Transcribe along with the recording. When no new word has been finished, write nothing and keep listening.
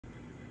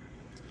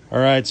All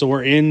right, so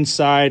we're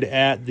inside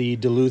at the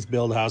Duluth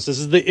build house. This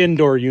is the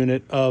indoor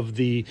unit of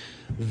the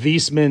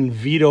Viessmann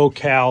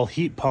Vitocal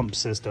heat pump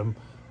system.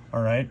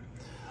 All right,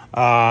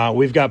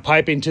 we've got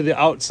piping to the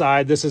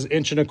outside. This is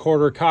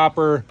 1¼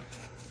 copper.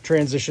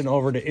 Transition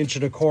over to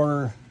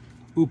 1¼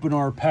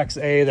 Uponor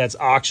PEX A. That's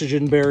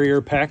oxygen barrier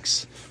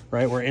PEX.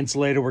 Right, we're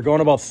insulated. We're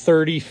going about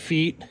 30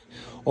 feet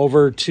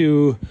over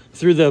to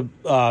through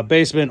the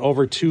basement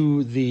over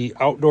to the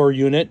outdoor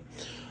unit.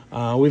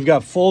 We've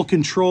got full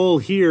control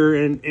here,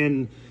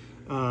 and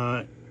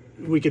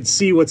we can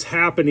see what's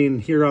happening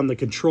here on the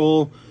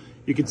control.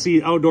 You can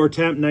see outdoor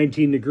temp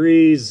 19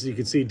 degrees. You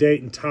can see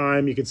date and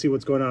time. You can see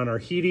what's going on. Our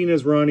heating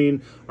is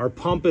running. Our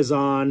pump is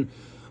on.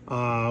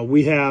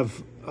 We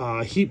have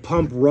heat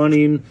pump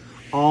running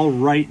all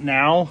right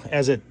now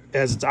as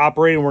it's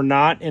operating. We're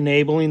not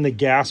enabling the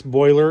gas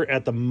boiler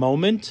at the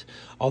moment,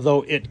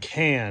 although it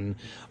can.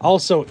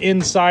 Also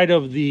inside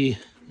of the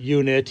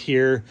unit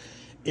here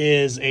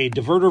is a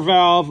diverter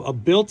valve, a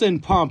built-in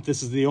pump.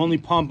 This is the only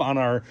pump on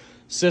our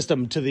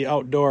system to the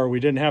outdoor. We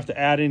didn't have to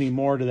add any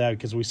more to that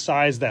because we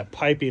sized that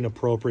piping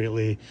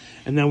appropriately.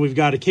 And then we've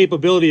got a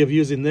capability of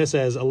using this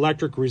as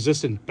electric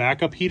resistant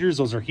backup heaters.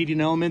 Those are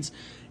heating elements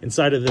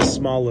inside of this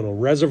small little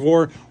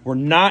reservoir. We're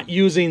not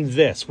using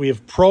this. We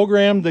have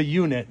programmed the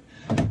unit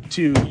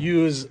to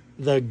use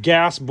the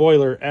gas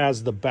boiler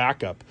as the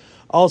backup.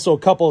 Also, a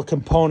couple of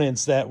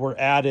components that were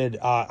added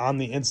on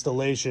the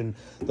installation.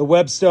 The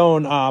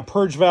Webstone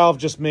purge valve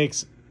just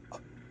makes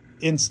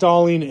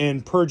installing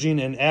and purging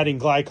and adding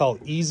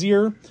glycol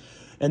easier.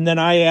 And then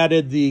I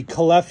added the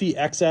Caleffi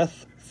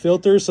XF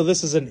filter. So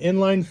this is an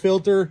inline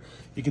filter.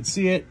 You can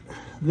see it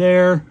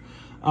there.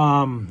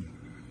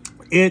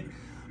 It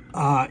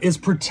is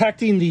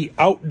protecting the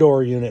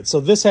outdoor unit. So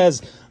this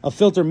has a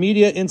filter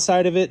media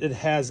inside of it. It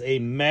has a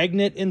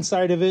magnet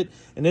inside of it,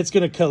 and it's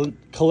going to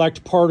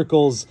collect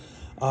particles,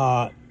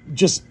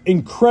 just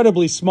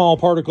incredibly small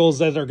particles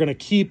that are going to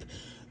keep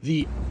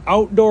the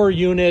outdoor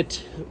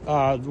unit,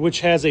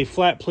 which has a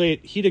flat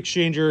plate heat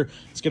exchanger.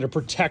 It's going to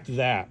protect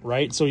that,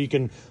 right? So you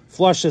can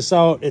flush this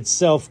out. It's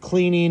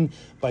self-cleaning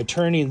by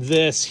turning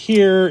this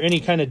here. Any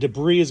kind of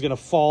debris is going to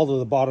fall to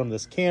the bottom of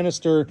this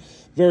canister.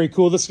 Very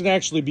cool. This can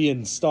actually be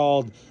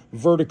installed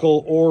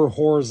vertical or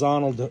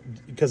horizontal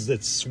because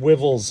it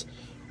swivels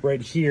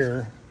right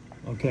here.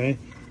 Okay,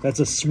 that's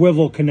a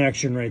swivel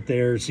connection right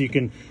there. So you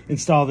can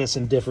install this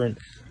in different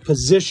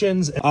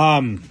positions.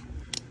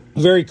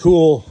 Very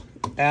cool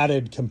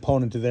added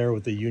component to there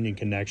with the union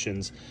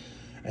connections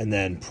and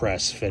then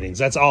press fittings.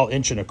 That's all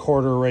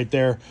 1¼ right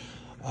there.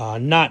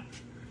 Not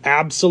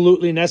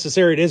absolutely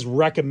necessary. It is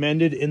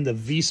recommended in the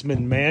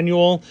Viessmann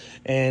manual,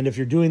 and if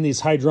you're doing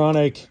these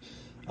hydronic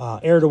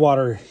air to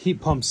water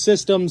heat pump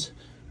systems,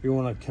 you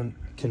want to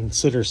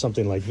consider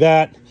something like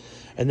that.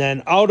 And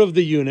then out of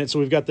the unit, so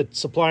we've got the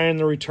supply and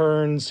the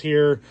returns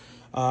here.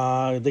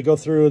 They go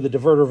through, the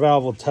diverter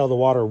valve will tell the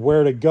water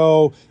where to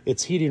go.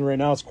 It's heating right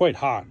now. It's quite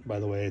hot, by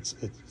the way. It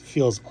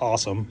feels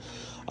awesome.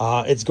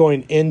 It's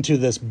going into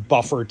this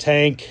buffer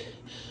tank.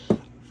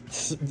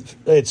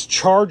 It's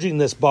charging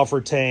this buffer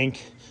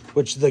tank,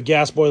 which the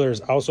gas boiler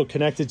is also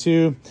connected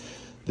to.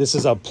 This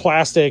is a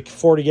plastic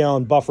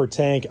 40-gallon buffer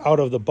tank. Out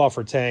of the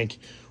buffer tank,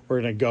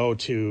 we're going to go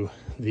to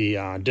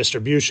the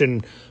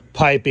distribution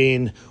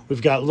piping.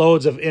 We've got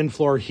loads of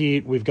in-floor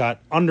heat. We've got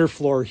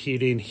underfloor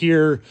heating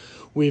here.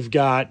 We've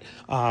got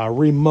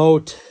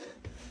remote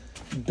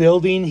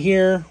building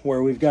here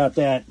where we've got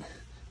that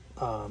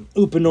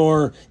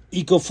Uponor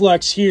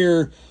EcoFlex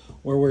here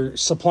where we're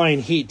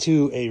supplying heat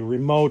to a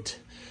remote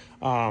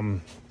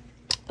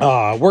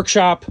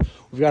workshop.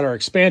 We've got our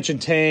expansion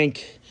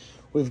tank.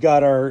 We've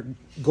got our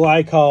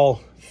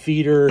glycol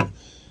feeder.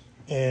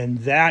 And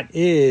that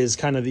is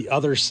kind of the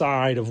other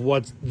side of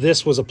what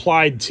this was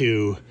applied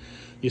to.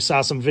 You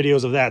saw some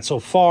videos of that so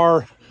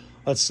far.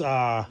 Let's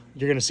you're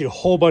gonna see a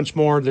whole bunch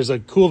more. There's a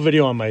cool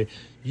video on my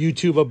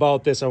YouTube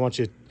about this. I want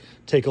you to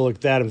take a look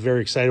at that. I'm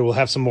very excited. We'll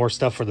have some more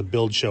stuff for the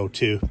build show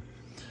too.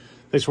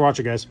 Thanks for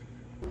watching, guys.